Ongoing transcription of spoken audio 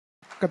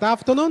Good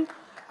afternoon.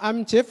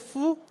 I'm Jeff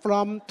Fu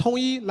from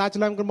Tongyi Large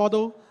Language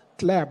Model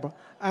Lab,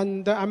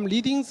 and I'm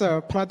leading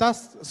the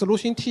product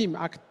solution team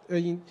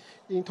in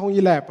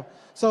Tongyi Lab.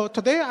 So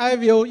today I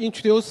will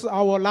introduce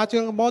our large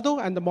language model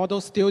and the model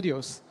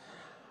studios.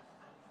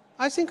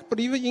 I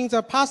believe in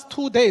the past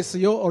 2 days,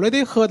 you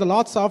already heard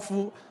lots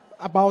of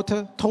about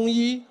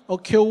Tongyi or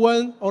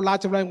Qwen or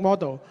large language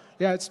model.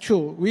 Yeah, it's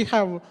true. We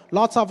have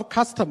lots of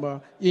customers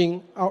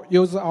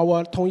use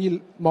our Tongyi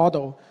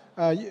model.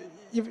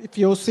 If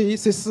you see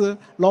this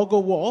logo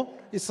wall,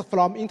 it's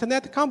from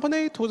internet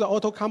company to the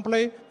auto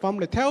company, from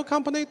retail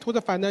company to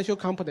the financial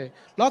company.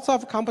 Lots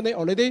of companies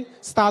already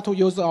start to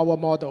use our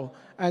model.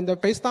 And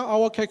based on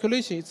our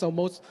calculation, it's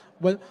almost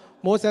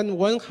more than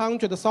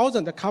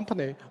 100,000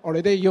 companies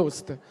already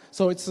used.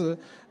 So it's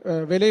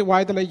very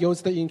widely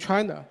used in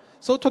China.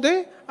 So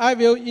today, I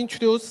will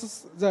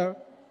introduce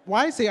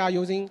why they are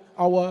using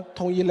our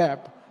Tongyi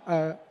Lab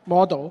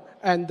model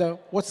and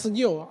what's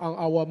new on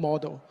our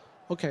model.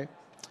 Okay.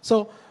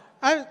 So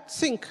I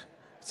think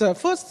the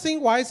first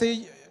thing why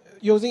they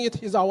using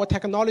it is our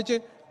technology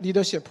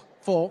leadership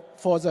for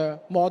the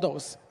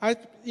models.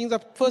 In the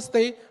first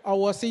day,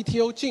 our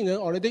CTO Jingren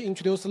already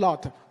introduced a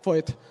lot for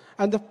it.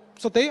 And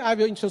today I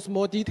will introduce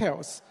more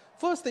details.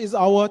 First is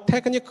our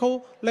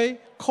technically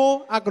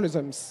core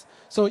algorithms.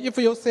 So if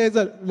you see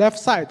the left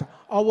side,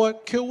 our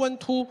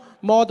Qwen2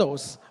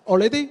 models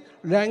already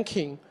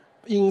ranking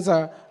in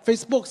the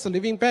Facebook's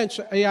Living Bench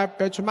AI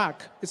benchmark.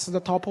 It's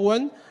the top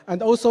one.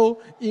 And also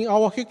in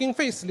our Hugging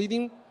Face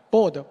leading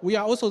board, we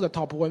are also the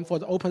top one for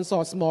the open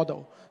source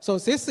model. So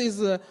this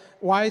is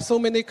why so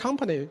many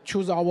companies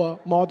choose our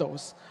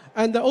models.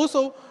 And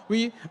also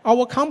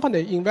our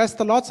company invests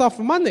lots of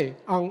money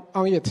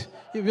on it.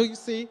 If you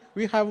see,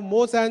 we have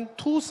more than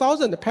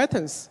 2,000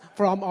 patents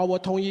from our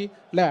Tongyi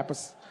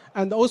labs.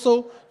 And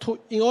also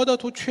in order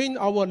to train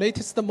our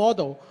latest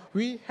model,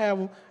 we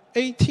have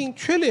 18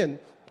 trillion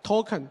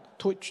token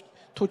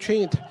to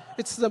train it.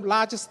 It's the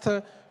largest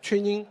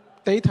training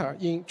data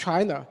in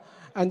China.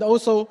 And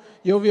also,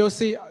 you will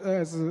see,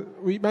 as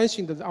we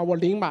mentioned, our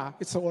Lingma,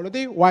 it's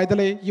already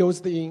widely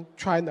used in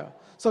China.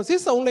 So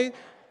this is only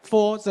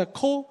for the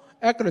core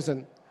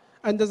algorithm.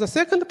 And the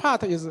second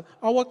part is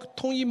our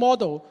Tongyi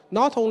model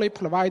not only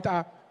provide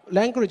a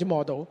language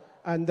model,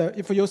 and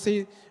if you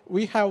see,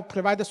 we have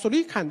provided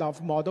 3 kinds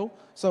of model.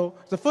 So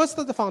the first,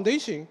 the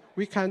foundation,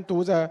 we can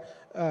do the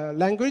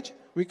language,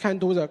 we can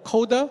do the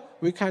coder,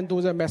 we can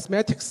do the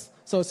mathematics.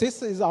 So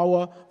this is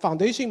our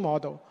foundation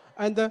model.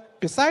 And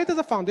besides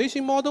the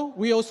foundation model,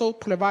 we also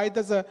provide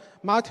the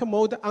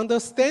multimodal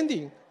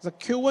understanding. The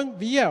Qwen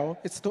VL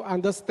is to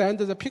understand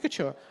the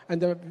picture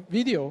and the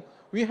video.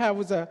 We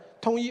have the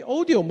Tongyi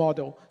audio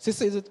model.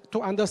 This is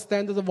to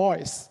understand the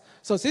voice.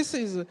 So this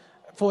is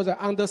for the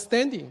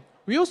understanding.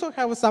 We also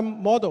have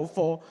some model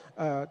for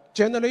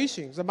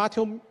generation, the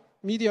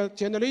multimedia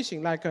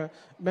generation, like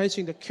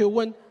mentioned the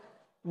Qwen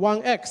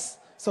 1X.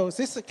 So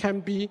this can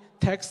be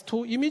text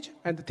to image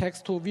and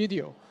text to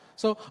video.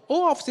 So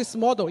all of this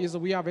model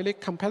we are very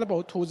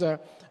compatible to the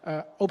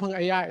open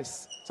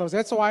AIs. So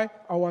that's why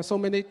so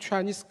many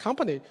Chinese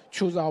companies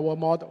choose our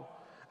model.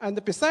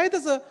 And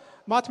besides the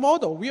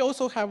multimodal, we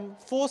also have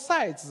 4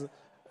 size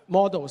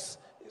models.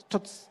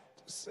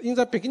 In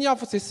the beginning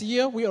of this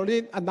year, we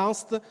already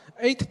announced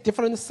 8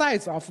 different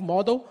sizes of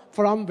model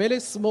from very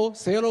small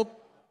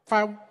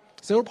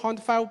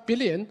 0.5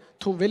 billion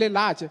to very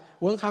large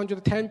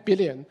 110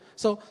 billion.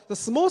 So the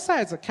small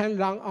size can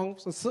run on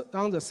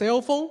the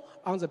cell phone,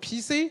 on the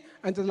PC,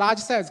 and the large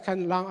size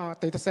can run on a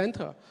data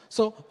center.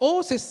 So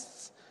all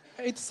these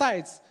 8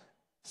 size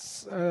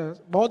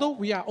model,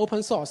 we are open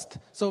sourced.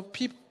 So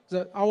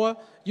our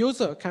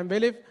user can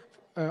very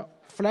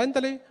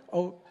friendly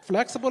or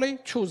flexibly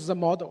choose the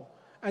model.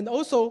 And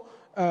also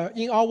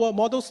in our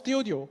model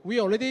studio,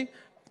 we already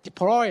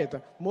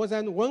deployed more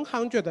than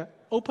 100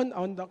 open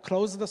and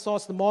closed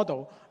source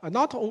model,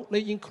 not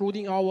only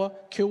including our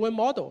Qwen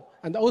model,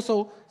 and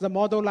also the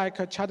model like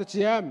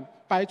ChatGM,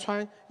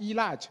 Baichuan,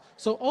 eLarge.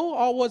 So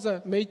all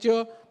the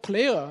major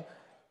player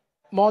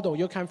model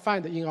you can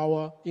find in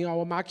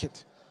our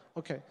market.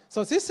 Okay,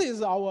 so this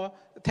is our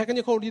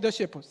technical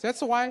leadership.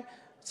 That's why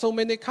so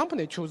many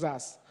companies choose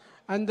us.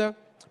 And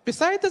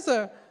besides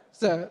the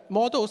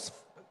models,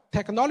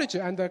 technology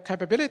and the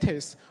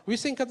capabilities, we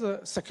think the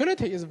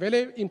security is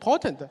very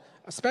important,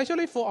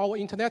 especially for our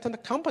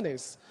internet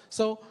companies.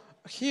 So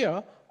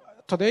here,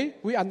 today,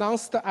 we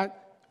announced a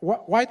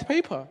white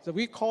paper that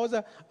we call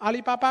the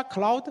Alibaba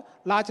Cloud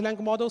Large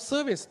Language Model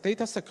Service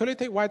Data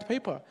Security White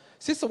Paper.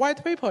 This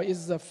white paper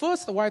is the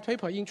first white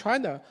paper in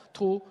China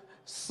to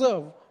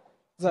serve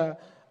the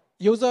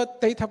user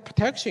data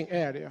protection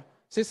area.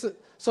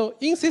 So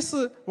in this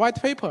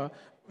white paper,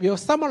 we'll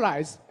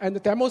summarize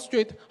and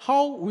demonstrate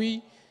how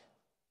we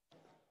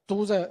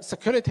do the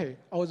security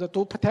or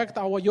to protect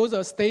our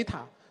users'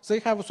 data. they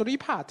have three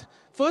parts.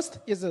 First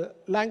is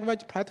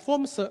language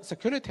platform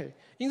security.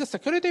 In the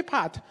security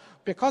part,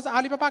 because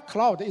Alibaba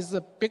Cloud is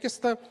the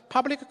biggest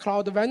public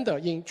cloud vendor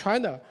in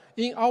China,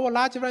 in our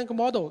large language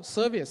model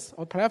service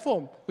or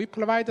platform, we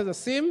provide the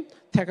same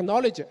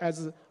technology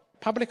as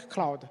public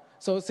cloud.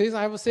 So these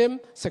have the same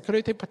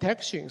security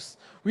protections.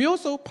 We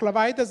also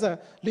provide the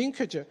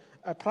linkage,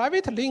 a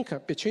private link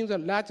between the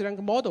large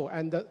language model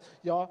and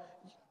your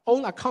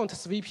own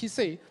account's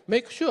VPC.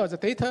 Make sure the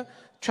data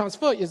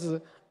transfer is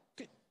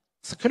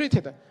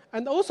security.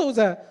 And also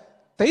the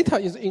data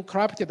is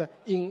encrypted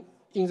in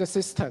the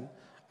system.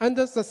 And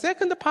the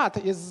second part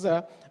is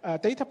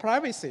data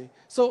privacy.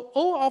 So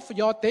all of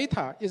your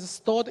data is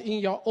stored in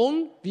your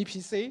own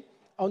VPC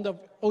on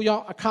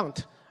your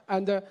account.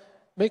 And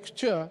make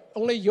sure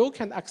only you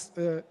can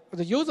the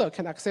user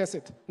can access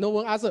it, no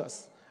one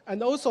others.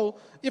 And also,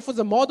 if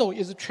the model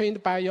is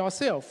trained by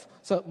yourself,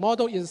 the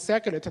model is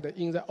segregated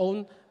in the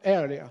own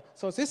area.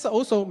 So this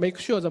also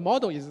makes sure the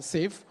model is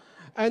safe.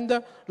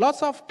 And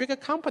lots of bigger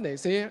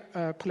companies, they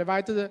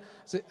provide the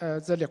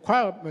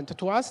requirement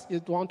to us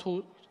is want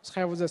to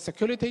have the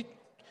security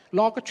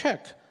log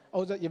track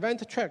or the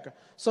event track.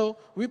 So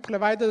we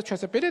provide the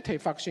traceability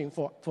function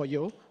for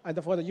you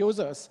and for the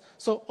users.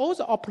 So all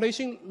the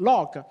operation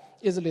log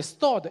is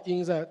restored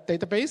in the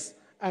database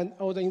and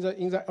or in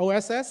the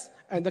OSS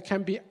and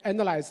can be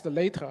analyzed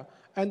later.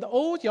 And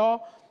all your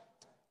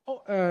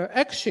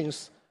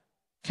actions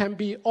can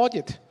be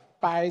audited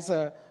by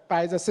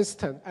the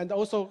system, and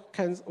also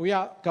we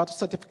got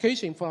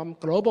certification from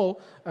global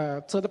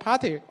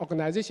third-party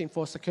organization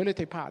for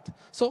security part.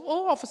 So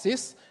all of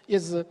this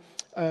is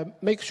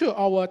make sure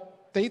our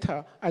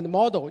data and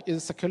model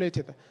is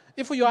secured.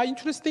 If you are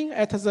interested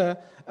at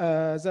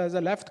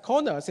the left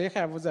corner, they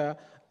have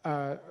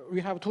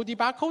we have 2D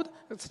barcode.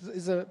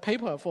 It's a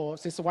paper for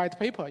this white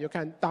paper. You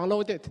can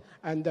download it.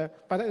 And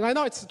but right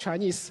now it's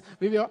Chinese.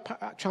 We will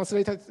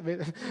translate it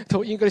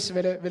to English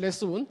very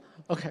soon.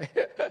 Okay.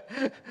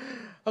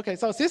 Okay.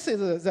 So this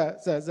is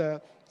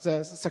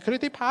the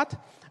security part,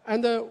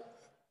 and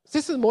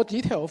this is more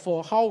detail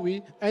for how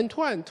we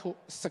end-to-end to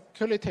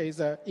security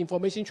the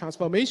information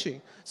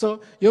transformation.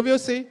 So you will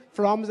see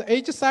from the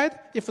edge side,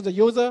 if the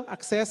user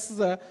accesses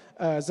the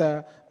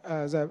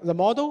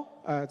model,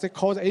 they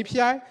call the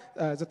API,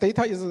 the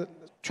data is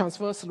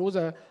transferred through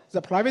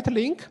the private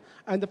link.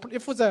 And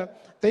if the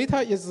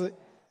data is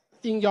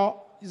in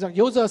the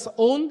user's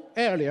own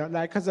area,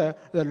 like the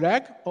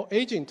reg or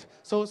agent,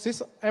 so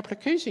this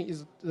application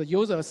is the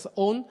user's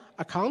own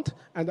account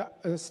and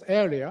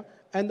area.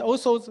 And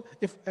also,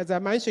 if, as I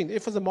mentioned,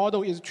 if the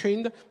model is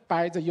trained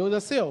by the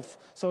user self,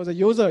 so the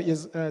user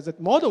is the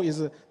model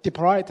is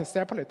deployed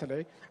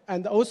separately.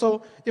 And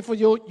also, if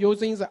you're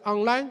using the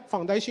online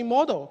foundation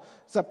model,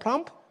 the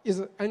prompt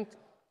is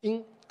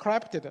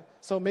encrypted.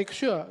 So make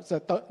sure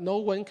that no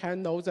one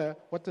can know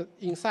what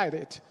inside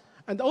it.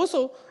 And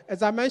also,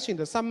 as I mentioned,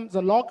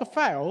 the log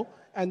file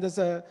and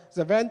the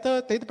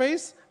vendor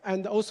database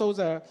and also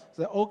the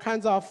all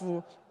kinds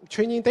of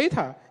training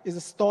data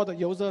is stored in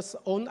user's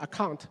own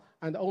account,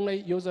 and only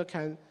user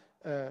can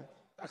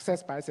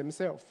access by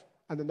themselves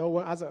and no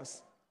one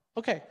others.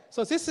 Okay,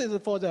 so this is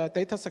for the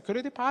data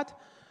security part.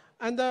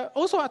 And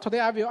also today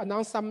I will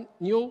announce some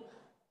new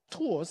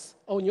tools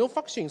or new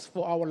functions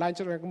for our large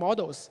language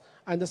models.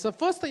 And the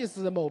first is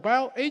the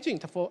mobile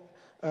agent for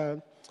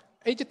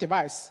edge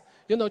device.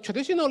 You know,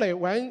 traditionally,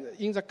 when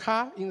in the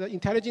car, in the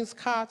intelligence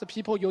car, the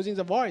people using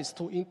the voice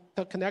to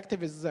interconnect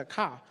with the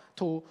car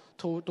to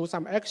do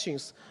some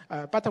actions.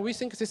 But we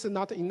think this is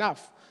not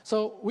enough.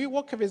 So we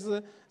work with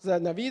the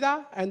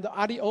NVIDIA and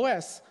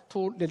RDOS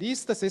to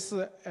release this,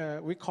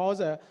 we call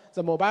the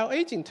mobile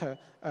agent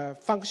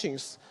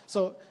functions.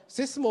 So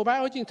this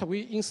mobile agent,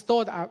 we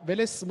installed a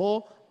very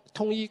small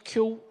Tongyi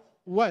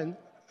Qwen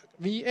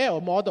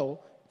VL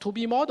model,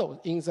 2B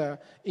model in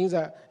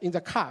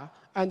the car.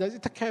 And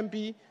it can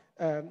be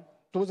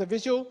do the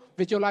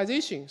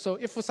visualization. So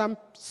if some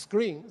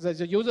screen,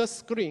 the user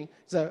screen,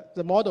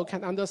 the model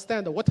can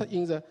understand what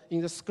in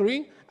the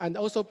screen, and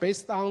also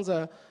based on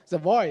the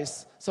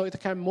voice, so it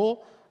can more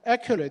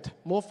accurate,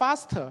 more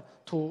faster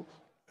to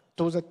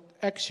do the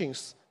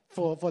actions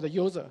for the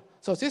user.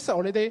 So this is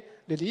already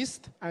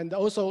released, and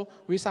also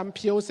with some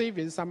POC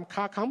with some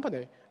car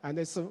company, and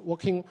it's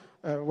working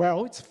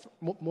well. It's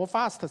more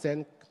fast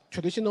than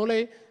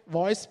traditionally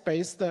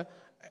voice-based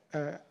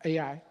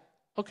AI.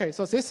 Okay,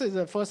 so this is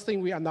the first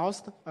thing we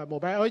announced,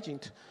 mobile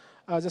agent.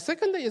 The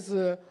second is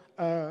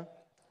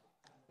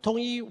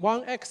Tongyi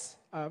 1X,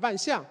 万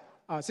象.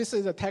 This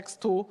is a text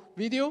to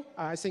video.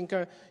 I think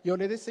you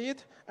already see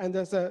it. And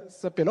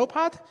the below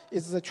part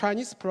is the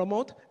Chinese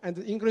promote and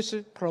the English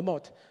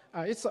promote.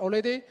 It's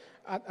already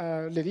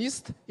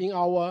released in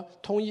our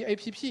Tongyi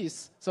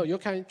apps. So you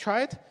can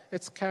try it.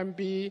 It can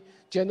be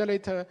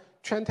generate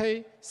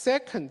 20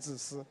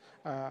 seconds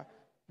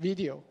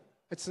video.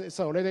 It's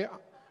already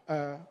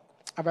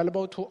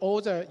available to all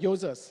the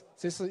users.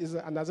 This is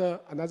another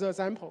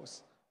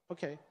examples.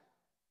 Okay.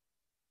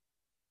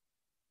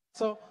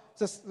 So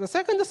the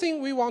second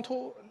thing we want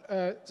to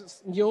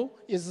new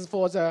is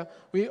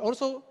we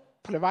also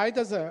provide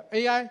the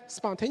AI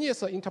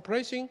spontaneous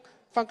interpretation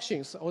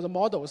functions or the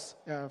models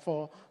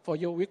for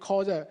you. We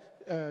call the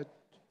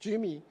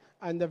Jimmy,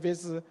 and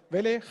with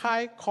very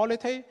high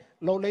quality,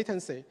 low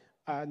latency.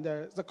 And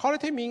the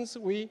quality means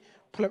we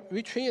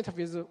train it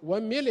with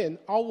 1 million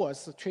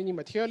hours training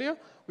material.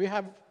 We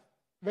have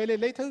very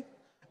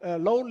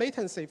low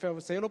latency for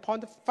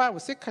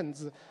 0.5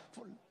 seconds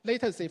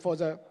latency for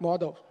the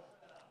model.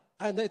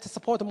 And it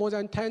supports more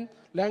than 10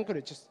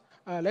 languages.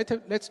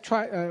 Let's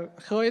try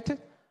hear it.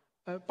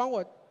 帮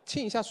我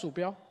亲一下鼠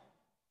标。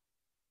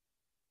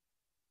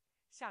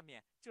下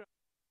面就。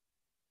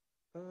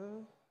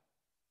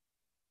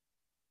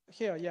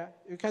Here, yeah,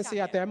 you can see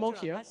a demo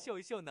here. 秀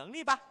一秀能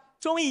力吧。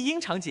中译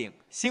英场景，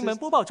新闻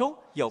播报中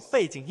有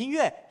背景音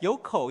乐、有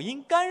口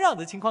音干扰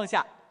的情况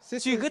下，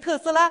举个特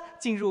斯拉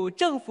进入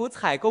政府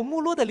采购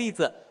目录的例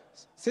子。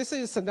This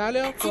is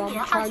scenario from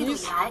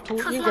Chinese to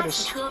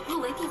English.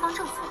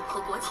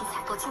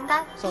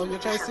 So you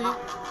can see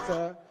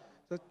the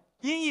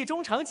音译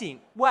中场景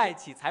外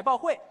企财报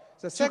会，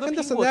 the 举个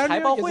second 苹果财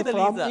报 scenario 会 is 的例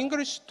from 子。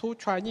 English to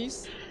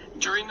Chinese.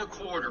 During the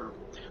quarter,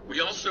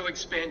 we also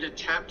expanded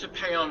Tap to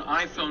Pay on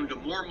iPhone to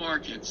more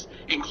markets,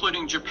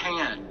 including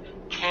Japan,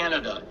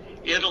 Canada,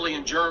 Italy,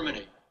 and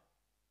Germany.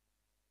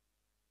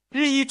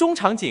 日译中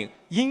场景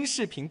音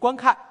视频观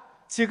看，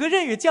举个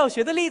日语教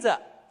学的例子，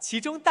其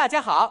中大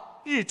家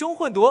好，日中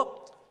混读。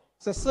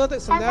 The third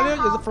scenario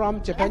is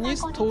from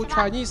Japanese to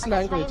Chinese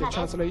language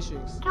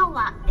translations. 今日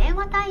は電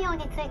話対応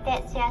につい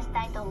てシェアし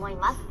たいと思い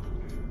ます。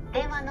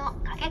電話の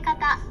かけ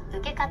方、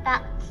受け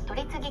方、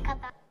取り次ぎ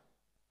方。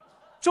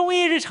中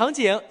译日场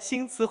景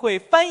新词汇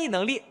翻译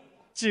能力，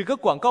举个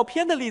广告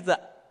片的例子。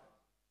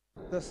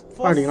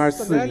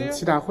 2024云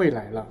栖大会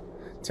来了，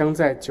将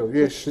在9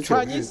月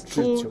19日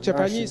至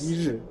9月21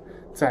日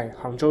在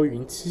杭州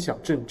云栖小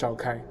镇召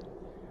开，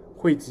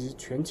汇集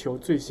全球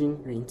最新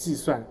云计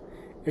算、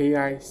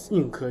AI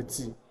硬科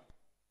技。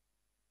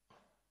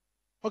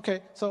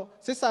 Okay, so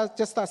this is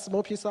just a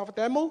small piece of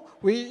demo.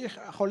 We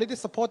already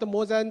support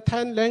more than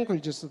 10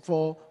 languages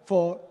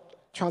for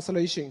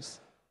translations.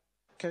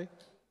 Okay,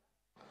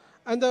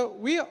 and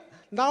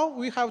now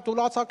we have do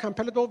lots of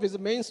compatible with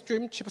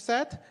mainstream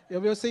chipset. You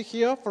will see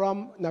here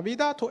from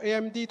Nvidia to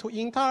AMD to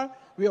Intel,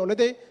 we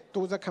already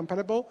do the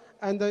compatible,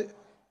 and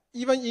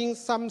even in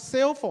some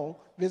cell phone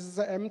with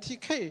the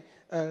MTK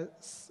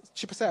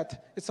chipset,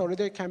 it's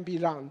already can be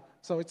run.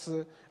 So it's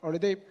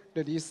already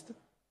released.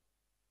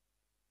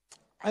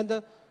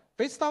 And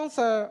based on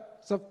the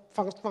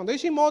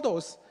foundation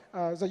models,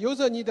 the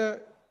user need to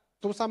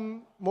do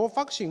some more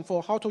function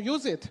for how to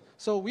use it.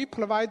 So we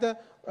provide the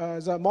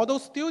model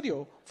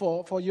studio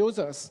for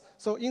users.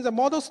 So in the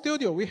model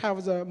studio, we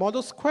have the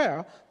model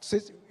square. So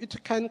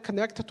it can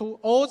connect to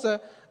all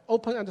the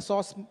open and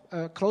source,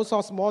 closed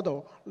source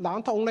model,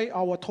 not only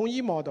our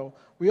Tongyi model.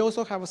 We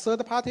also have a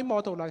third-party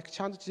model like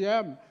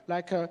ChatGM,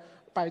 like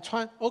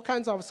Baichuan, all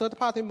kinds of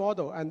third-party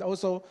model, and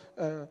also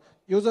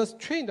users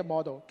trained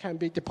model can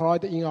be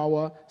deployed in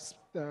our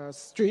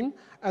stream.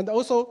 And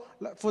also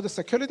for the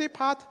security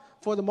part,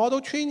 for the model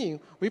training,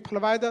 we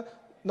provide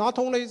not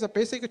only the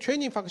basic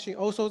training function,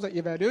 also the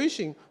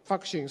evaluation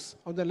functions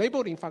or the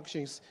labeling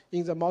functions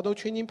in the model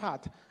training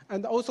part.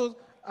 And also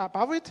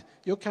above it,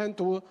 you can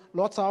do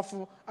lots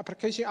of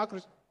application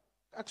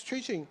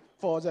orchestration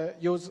for the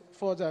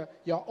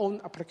your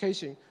own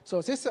application.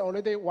 So this is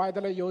already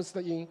widely used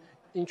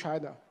in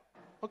China.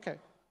 Okay,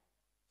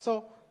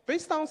 so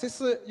based on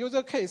this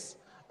user case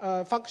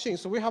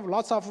functions, we have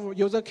lots of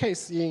user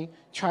case in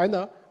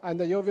China, and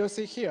you will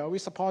see here we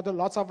support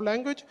lots of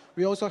language.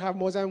 We also have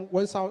more than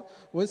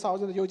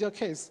 1,000 user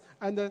case.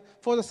 And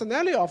for the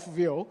scenario of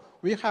view,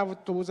 we have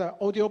to do the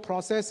audio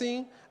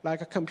processing,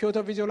 like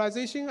computer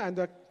visualization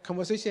and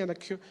conversation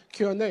and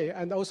Q&A,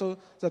 and also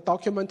the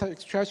document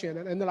extraction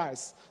and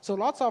analyze. So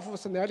lots of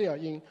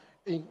scenario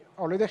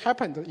already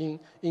happened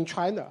in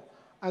China.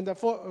 And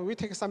we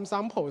take some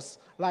samples,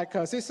 like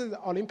this is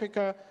Olympic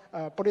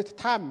bullet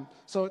time.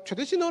 So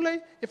traditionally,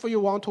 if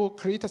you want to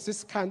create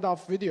this kind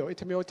of video,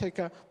 it will take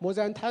more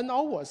than 10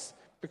 hours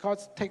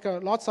because it takes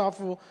lots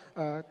of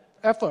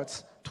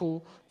efforts to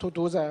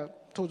do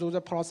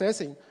the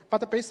processing.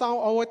 But based on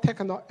our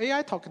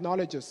AI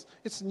technologies,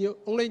 it's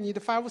only need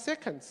 5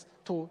 seconds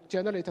to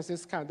generate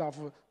this kind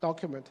of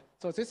document.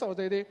 So this is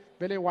already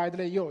very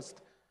widely used.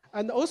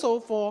 And also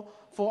for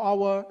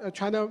our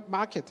China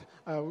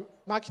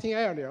marketing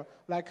area,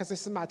 like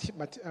this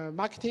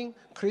marketing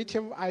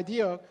creative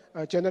idea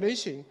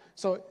generation.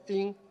 So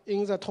in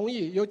the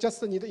Tongyi, you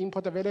just need to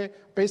input a very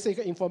basic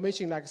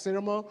information like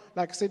serial,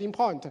 like selling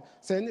point.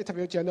 Then it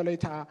will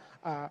generate a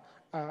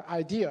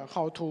idea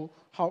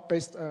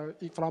based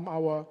from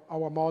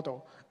our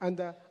model.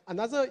 And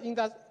another in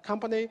that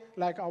company,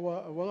 like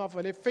one of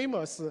very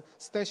famous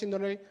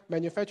stationery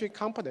manufacturing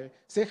company,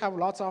 they have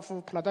lots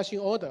of production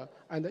order.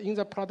 And in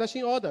the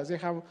production order, they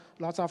have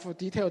lots of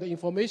detailed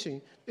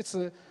information. It's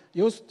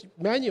used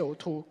manual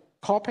to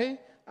copy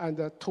and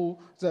to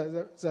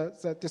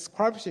the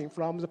description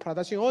from the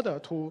production order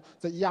to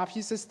the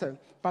ERP system.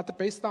 But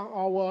based on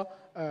our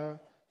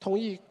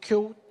Tongyi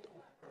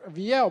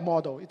QVL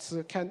model,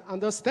 it can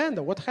understand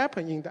what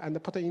happened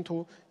and put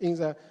into in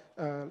the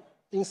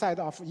inside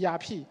of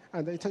ERP,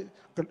 and it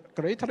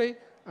greatly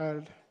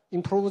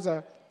improves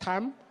the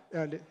time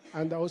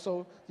and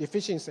also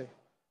efficiency.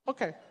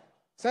 Okay,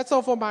 that's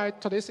all for my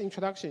today's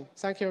introduction.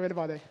 Thank you,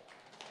 everybody.